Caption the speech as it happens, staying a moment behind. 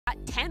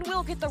10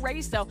 will get the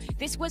raise, though.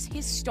 This was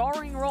his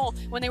starring role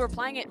when they were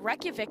playing at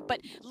Reykjavik,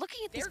 but looking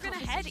at this, they're going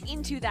to head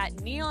into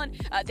that Neon.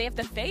 They have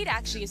the Fade,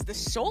 actually, as the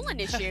sole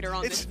initiator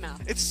on this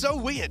map. It's so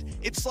weird.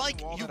 It's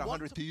like you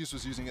 100 Thieves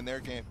was using in their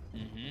game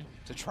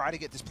to try to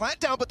get this plant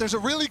down, but there's a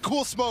really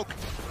cool smoke.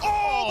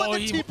 Oh, but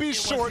the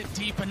TP's short. Wasn't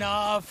deep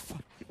enough.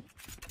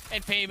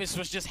 And Famous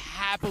was just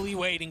happily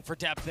waiting for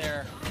depth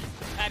there.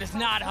 That is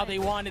not how they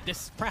wanted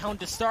this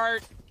round to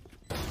start.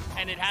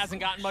 And it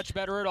hasn't gotten much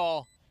better at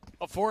all.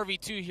 A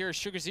 4v2 here,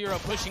 Sugar0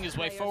 pushing his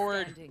way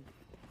forward.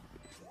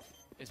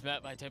 Is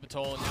met by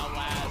Tepatol, and now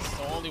Laz,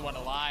 the only one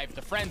alive.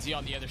 The Frenzy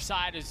on the other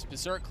side as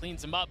Berserk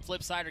cleans him up.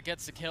 Flipsider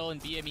gets the kill,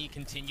 and BME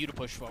continue to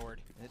push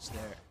forward. It's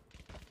there.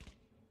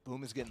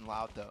 Boom is getting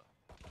loud, though.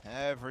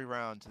 Every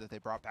round that they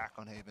brought back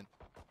on Haven.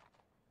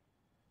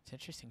 It's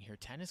interesting here.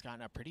 10 has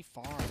gotten up pretty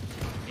far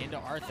into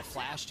Art. The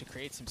flash to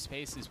create some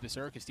space as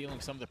Berserk is dealing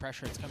some of the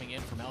pressure that's coming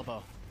in from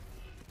Elbow.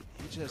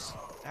 He just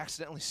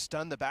accidentally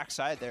stunned the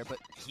backside there, but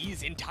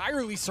he's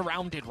entirely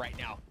surrounded right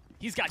now.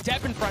 He's got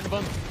Dep in front of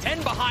him,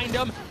 10 behind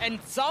him, and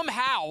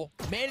somehow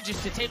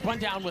manages to take one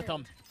down with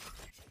him.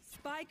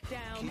 Spike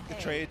down. Keep the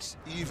trades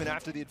even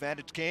after the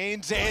advantage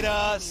gain.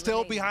 ZETA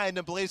still behind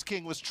him. Blaze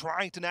King was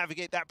trying to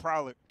navigate that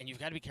Prowler. And you've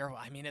got to be careful.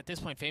 I mean, at this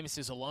point, Famous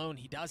is alone.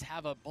 He does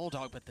have a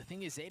Bulldog, but the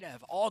thing is, ZETA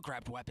have all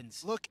grabbed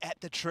weapons. Look at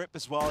the trip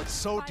as well. It's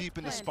so deep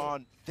in the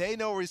spawn. They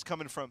know where he's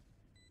coming from.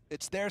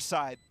 It's their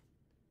side.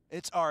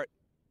 It's Art.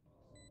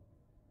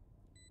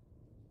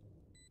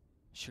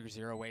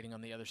 Sugar0 waiting on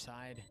the other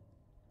side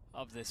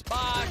of this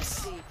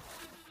box.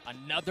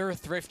 Another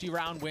thrifty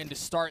round win to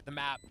start the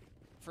map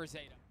for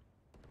ZETA.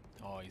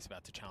 Oh, he's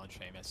about to challenge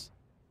Famous.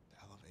 The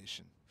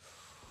elevation.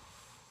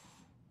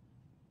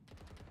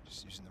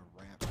 Just using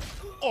the ramp.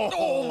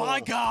 Oh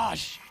my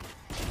gosh!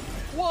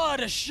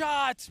 What a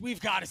shot! We've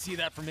got to see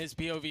that from his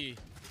POV.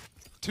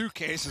 2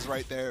 cases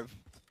right there.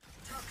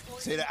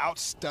 ZETA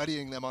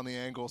outstudying them on the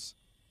angles.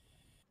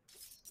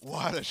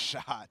 What a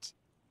shot.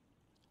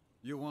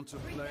 You want to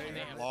play?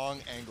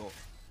 Long angle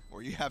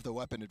where you have the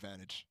weapon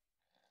advantage.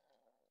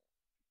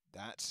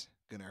 That's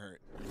gonna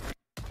hurt.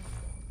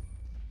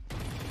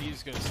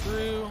 Fuse goes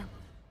through.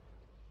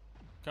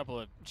 A couple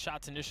of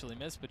shots initially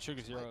missed, but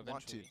Sugar0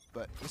 eventually.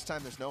 But this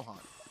time there's no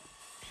haunt.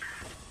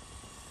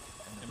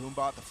 And the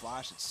Boombot, the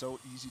flash, it's so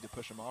easy to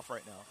push him off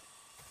right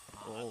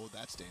now. Oh,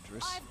 that's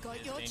dangerous. I've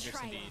got your dangerous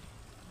trail. indeed.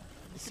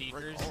 The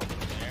Seekers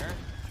there.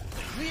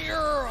 Clear!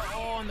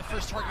 Oh, and the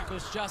first target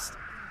goes just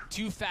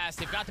too fast.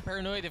 They've got the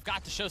Paranoia, they've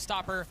got the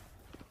Showstopper.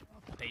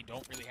 But they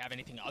don't really have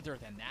anything other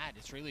than that.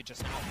 It's really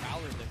just now a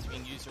Prowler that's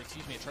being used, or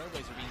excuse me, a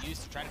Trailblazer being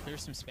used to try to clear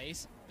some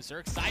space.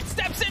 Berserk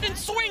sidesteps in and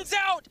swings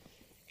out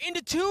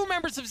into 2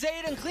 members of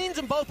ZETA and cleans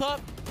them both up.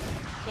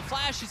 The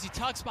flash as he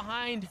tucks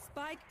behind.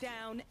 Spike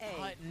down A.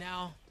 But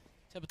now,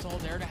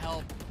 Tepatol there to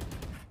help.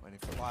 Waiting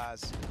for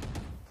Laz.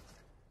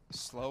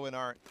 Slow in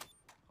Art.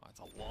 Oh, it's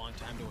a long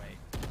time to wait.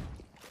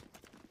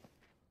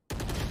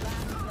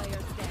 Last player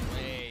standing.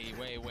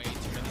 Way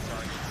too many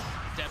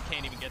targets. Dep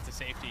can't even get to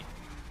safety.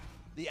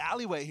 The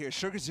alleyway here,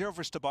 Sugar0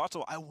 versus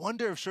Tabottle. I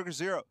wonder if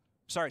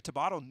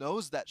Tabottle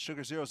knows that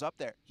Sugar0's up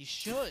there. He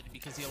should,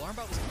 because the alarm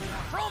bot was coming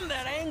out from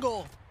that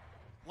angle.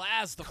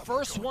 Laz, the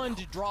first one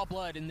to draw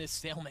blood in this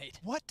stalemate.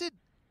 What did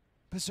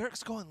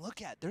Berserk's go and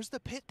look at? There's the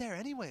pit there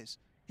anyways.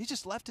 He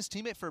just left his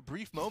teammate for a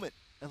brief moment,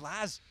 and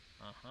Laz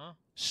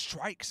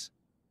strikes.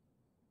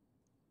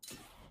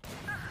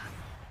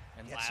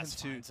 And Gets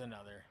Laz him finds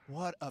another.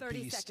 What a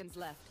 30 beast. seconds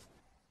left.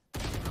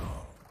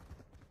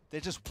 They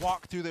just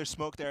walk through their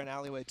smoke there in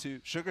alleyway too.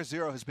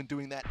 Sugar0 has been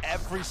doing that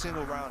every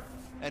single round,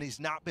 and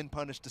he's not been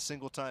punished a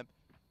single time.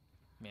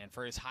 Man,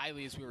 for as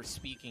highly as we were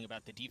speaking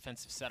about the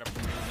defensive setup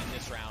from in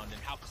this round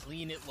and how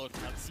clean it looked,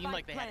 how it seemed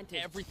like they had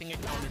everything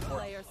accounted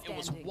for. It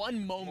was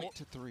one moment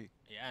to 3.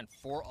 Yeah, and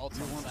 4 ults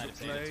on the side of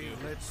ZETA too.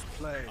 Let's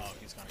play. Oh,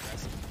 he's gone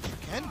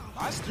aggressive. Again,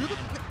 Laz through the,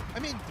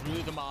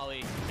 through the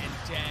molly and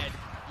dead.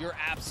 You're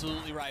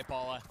absolutely right,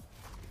 Bala.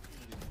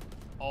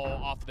 Oh,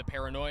 off the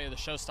Paranoia, the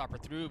Showstopper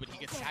through, but he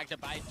gets tagged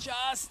up by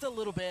just a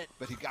little bit.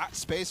 But he got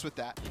space with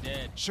that. He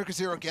did.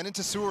 Sugar0 again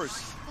into sewers.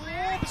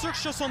 Oh,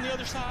 Berserk's just on the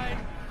other side.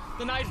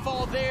 The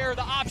Nightfall there,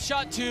 the op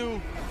shot too.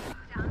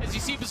 As you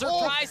see, Berserk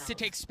tries to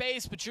take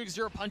space, but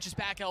Sugar0 punches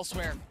back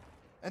elsewhere.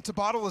 And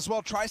Tabottle as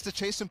well tries to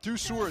chase him through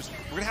sewers.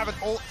 We're gonna have an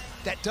ult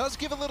that does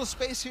give a little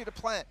space here to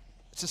plant.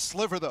 It's a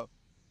sliver though.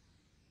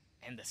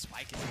 And the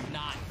spike is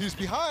not. He's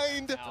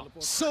behind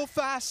so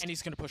fast. And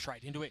he's gonna push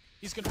right into it.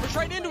 He's gonna push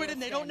right into it,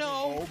 and they don't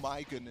know. Oh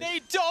my goodness.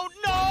 They don't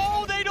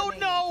know. They don't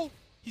know.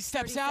 He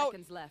steps 30 out.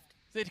 seconds left.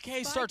 The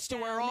decay Spike starts to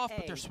wear down off, A.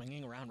 but they're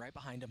swinging around right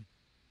behind him.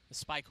 The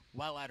spike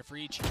well out of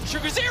reach.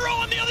 Sugar0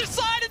 on the other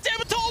side, and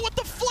Tepatol with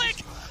the flick.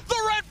 The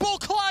Red Bull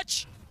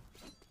clutch.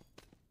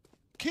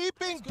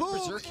 Keeping Boom.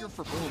 Berserk here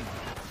for Boom.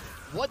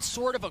 What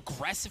sort of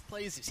aggressive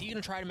plays is he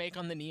going to try to make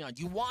on the Neon?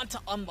 You want to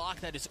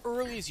unlock that as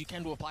early as you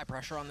can to apply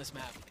pressure on this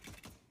map.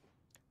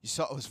 You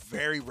saw it was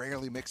very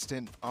rarely mixed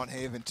in on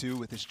Haven too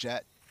with his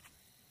jet.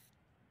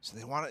 So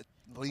they want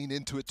to lean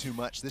into it too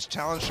much. This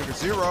challenge,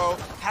 Sugar0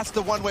 has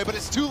the one way, but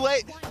it's too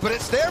late. But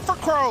it's there for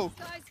Crow.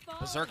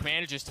 Berserk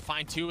manages to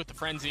find 2 with the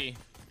frenzy.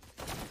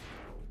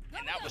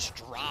 And that was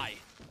dry.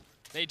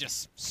 They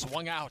just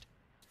swung out.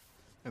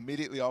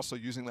 Immediately also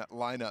using that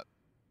lineup.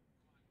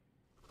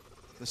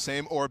 The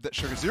same orb that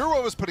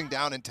SugarZero was putting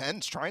down, and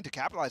TenZ trying to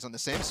capitalize on the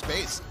same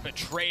space.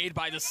 Betrayed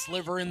by the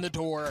sliver in the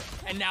door,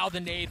 and now the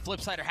nade.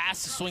 Flipsider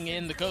has to swing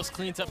in. The Ghost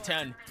cleans up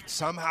 10.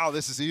 Somehow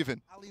this is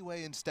even.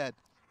 Alleyway instead.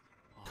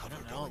 Oh, I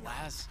don't know,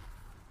 Laz.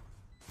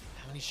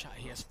 How many shots?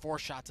 He has 4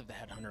 shots of the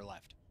Headhunter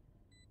left.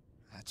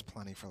 That's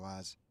plenty for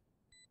Laz.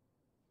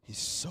 He's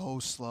so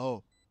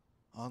slow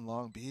on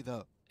long B,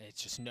 though.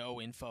 It's just no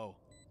info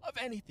of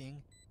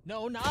anything.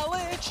 No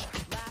knowledge.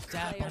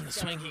 Dap on the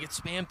swing. He gets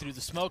spammed through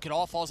the smoke. It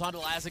all falls onto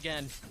Laz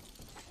again.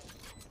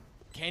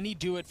 Can he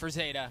do it for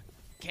ZETA?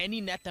 Can he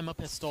net them a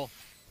pistol?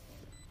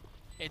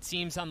 It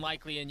seems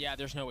unlikely, and yeah,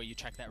 there's no way you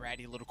check that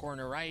ratty little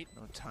corner, right?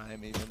 No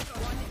time even.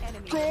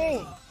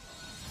 Goal!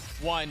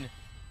 1,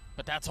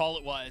 but that's all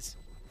it was.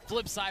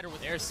 Flipsider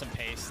with there's some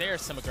pace,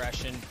 there's some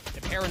aggression.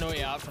 The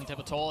paranoia out from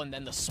Tipitol, and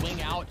then the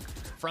swing out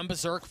from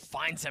Berserk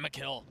finds him a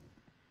kill.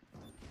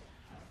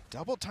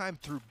 Double time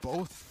through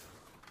both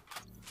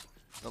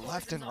the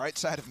left and right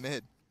side of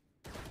mid.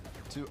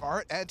 To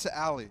Art and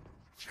to Ali.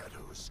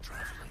 Shadows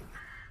traveling.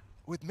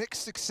 With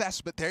mixed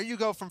success, but there you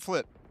go from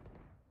Flip.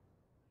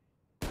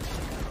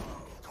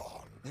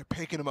 They're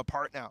picking him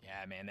apart now.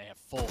 Yeah, man, they have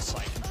full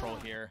sight control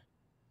here.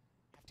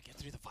 Have to get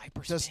through the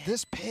Viper's Does pit.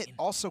 this pit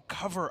also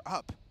cover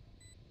up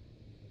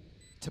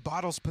to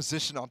Bottle's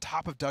position on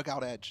top of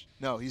dugout edge?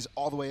 No, he's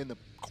all the way in the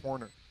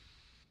corner.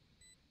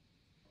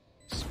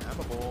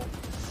 Spammable.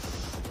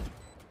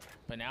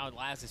 But now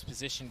Laz's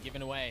position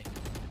given away.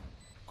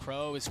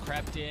 Crow is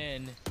crept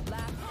in.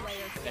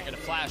 They're gonna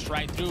flash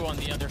right through on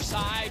the other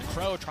side.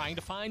 Crow trying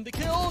to find the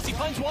kills. He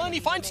finds 1, he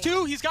finds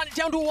 2. He's got it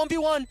down to a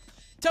 1v1.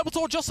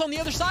 Templeton just on the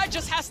other side,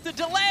 just has to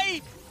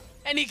delay.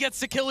 And he gets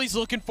the kill he's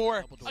looking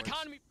for.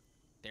 Economy.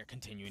 They're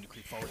continuing to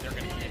creep forward. They're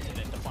gonna get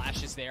to it. The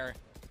flash is there.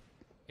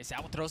 Is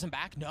that what throws him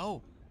back?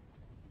 No.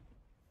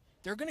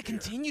 They're gonna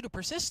continue to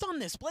persist on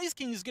this. Blaze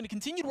King is gonna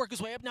continue to work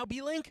his way up now.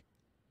 B-Link.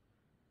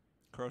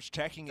 Crow's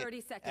checking it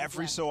 30 seconds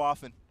every left. so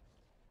often.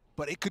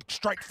 But it could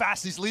strike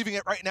fast. He's leaving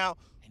it right now.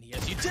 And he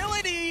has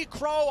utility.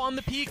 Crow on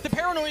the peak. The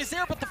paranoia is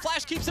there, but the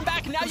flash keeps him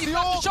back. And now you've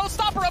got the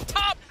showstopper up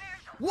top.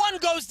 1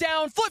 goes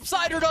down.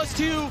 Flipsider does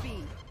 2.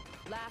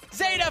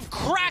 ZETA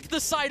cracked the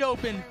site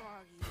open.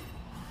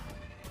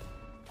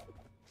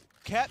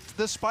 Kept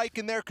the spike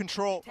in their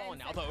control. Oh,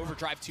 now the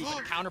overdrive too, but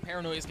the counter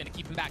paranoia is going to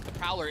keep him back. The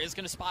Prowler is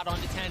going to spot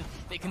onto 10.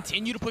 They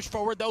continue to push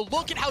forward, though.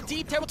 Look at how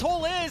deep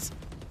Templeton is.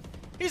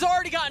 He's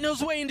already gotten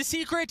his way into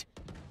secret.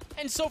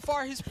 And so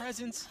far, his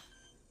presence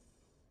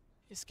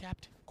is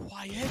kept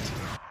quiet.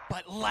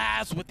 But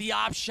Laz with the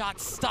op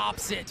shot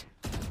stops it.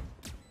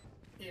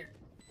 Here.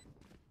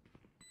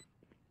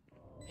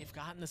 They've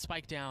gotten the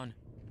spike down.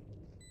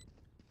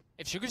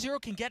 If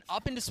SugarZero can get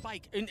up into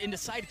into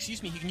sight,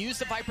 excuse me, he can use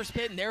the Viper's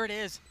Pit, and there it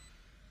is.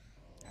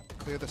 Have to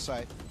clear the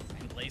site.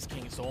 And Blaze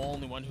King is the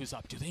only one who's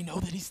up. Do they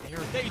know that he's there?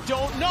 They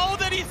don't know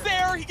that he's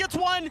there. He gets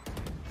 1.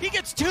 He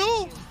gets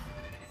 2.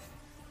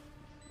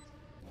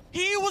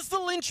 He was the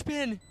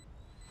linchpin.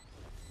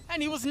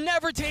 And he was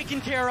never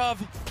taken care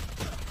of.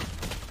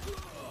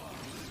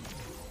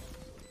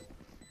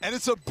 And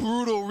it's a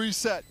brutal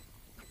reset.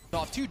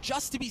 Off 2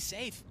 just to be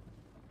safe.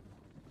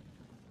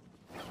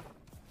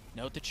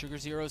 Note that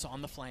SugarZero's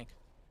on the flank.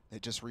 They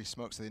just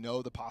re-smoke, so they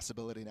know the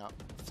possibility now.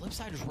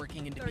 Flipsider's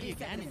working into B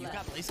again, and you've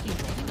got Blaze King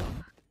joining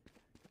them.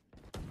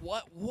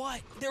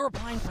 What? They're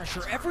applying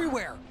pressure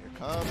everywhere. Here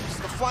comes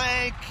the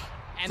flank.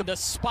 And the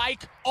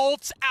spike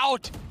ults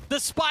out.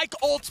 The spike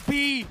ults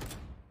B.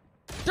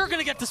 They're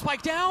gonna get the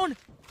spike down.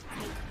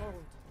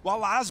 While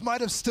Laz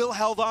might have still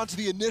held on to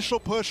the initial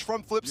push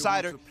from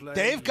Flipsider,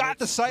 they've got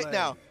the site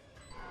now.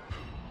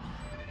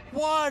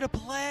 What a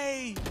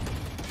play.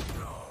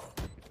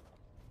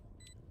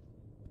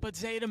 But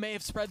ZETA may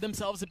have spread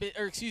themselves a bit,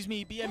 or excuse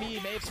me,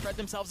 BME may have spread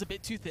themselves a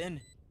bit too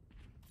thin.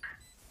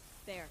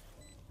 There.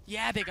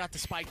 Yeah, they got the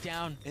spike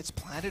down. It's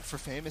planted for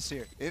Famous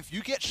here. If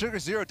you get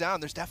SugarZero down,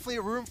 there's definitely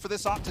a room for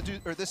this op to do,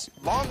 or this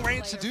long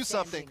range to do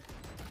something.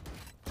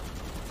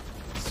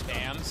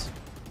 Spams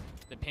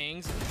the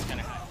pings. It's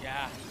gonna,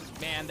 yeah,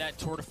 man, that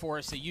tour de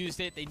force. They used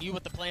it. They knew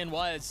what the plan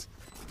was.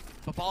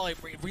 But Ball, it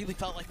really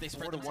felt like they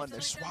spread 4-1.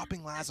 They're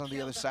swapping Laz on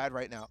the other side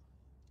right now.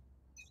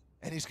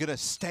 And he's gonna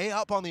stay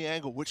up on the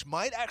angle, which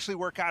might actually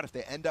work out if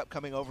they end up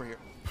coming over here.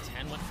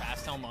 10 went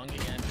fast down long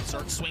again.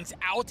 Berserk swings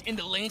out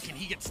into Link, and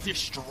he gets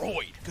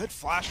destroyed. Good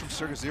flash from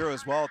SugarZero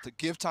as well to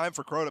give time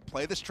for Crow to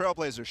play this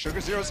Trailblazer.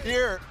 SugarZero's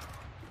here.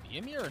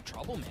 BME are in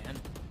trouble, man.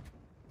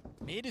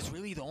 Mid is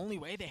really the only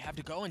way they have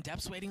to go, and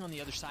Dep's waiting on the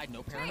other side.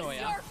 No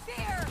paranoia.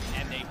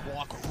 And they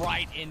walk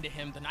right into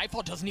him. The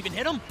Nightfall doesn't even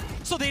hit him,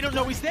 so they don't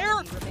know he's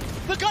there.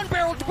 The gun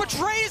barrel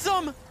betrays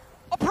him.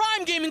 A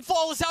prime gaming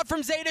flawless out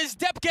from ZETA's.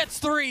 Dep gets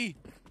 3.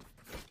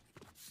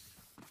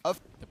 The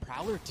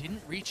Prowler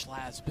didn't reach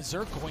Laz.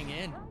 Berserk going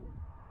in.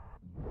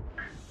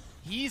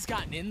 He's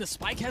gotten in. The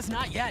spike has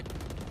not yet.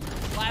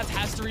 Laz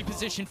has to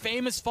reposition.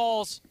 Famous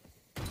falls.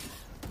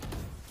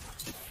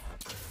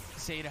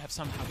 ZETA have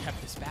somehow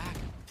kept this back.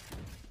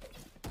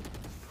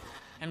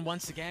 And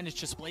once again, it's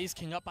just Blaze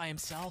King up by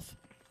himself.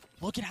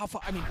 Look at how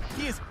far, I mean,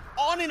 he is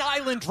on an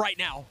island right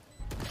now.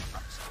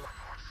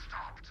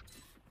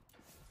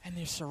 And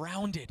they're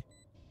surrounded.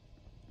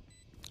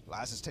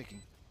 Laz is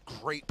taking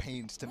great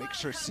pains to make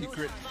sure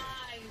Secret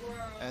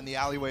and the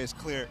alleyway is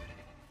clear.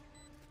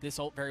 This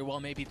ult very well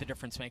may be the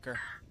difference maker.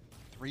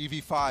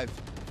 3v5.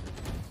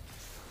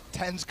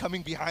 TenZ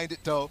coming behind it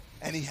though,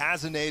 and he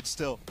has a nade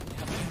still.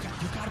 Yeah,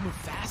 you've got to move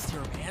fast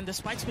here, man. The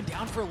spike's been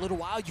down for a little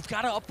while. You've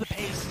got to up the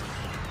pace.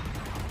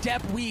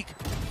 Dep weak.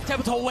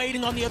 Tebatal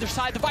waiting on the other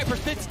side. The Viper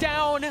sits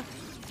down.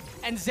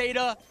 And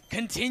ZETA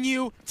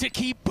continue to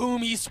keep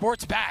Boom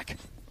Esports back.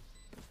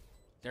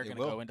 They're going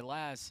to go into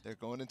Laz. They're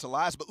going into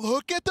Laz, but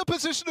look at the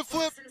position of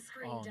flip.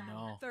 Oh,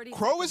 no.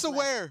 Crow is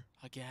aware.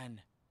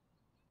 Again.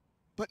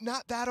 But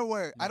not that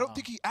aware. No. I don't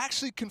think he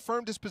actually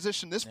confirmed his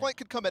position. This flank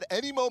could come at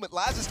any moment.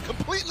 Laz is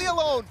completely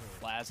alone.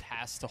 Laz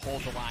has to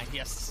hold the line. He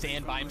has to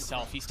stand by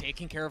himself. He's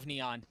taking care of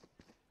Neon.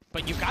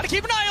 But you've got to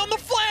keep an eye on the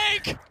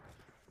flank.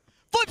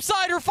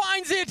 Flipsider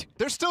finds it.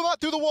 They're still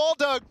not through the wall,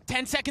 Doug.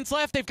 10 seconds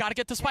left. They've got to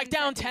get the spike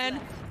down. 10.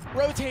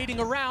 Rotating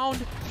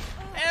around.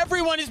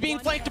 Everyone is being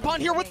flanked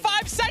upon here with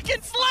 5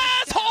 seconds.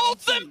 Laz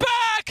holds them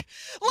back.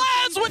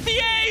 Laz with the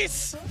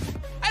ace.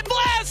 And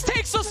Laz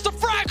takes us to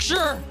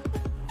Fracture.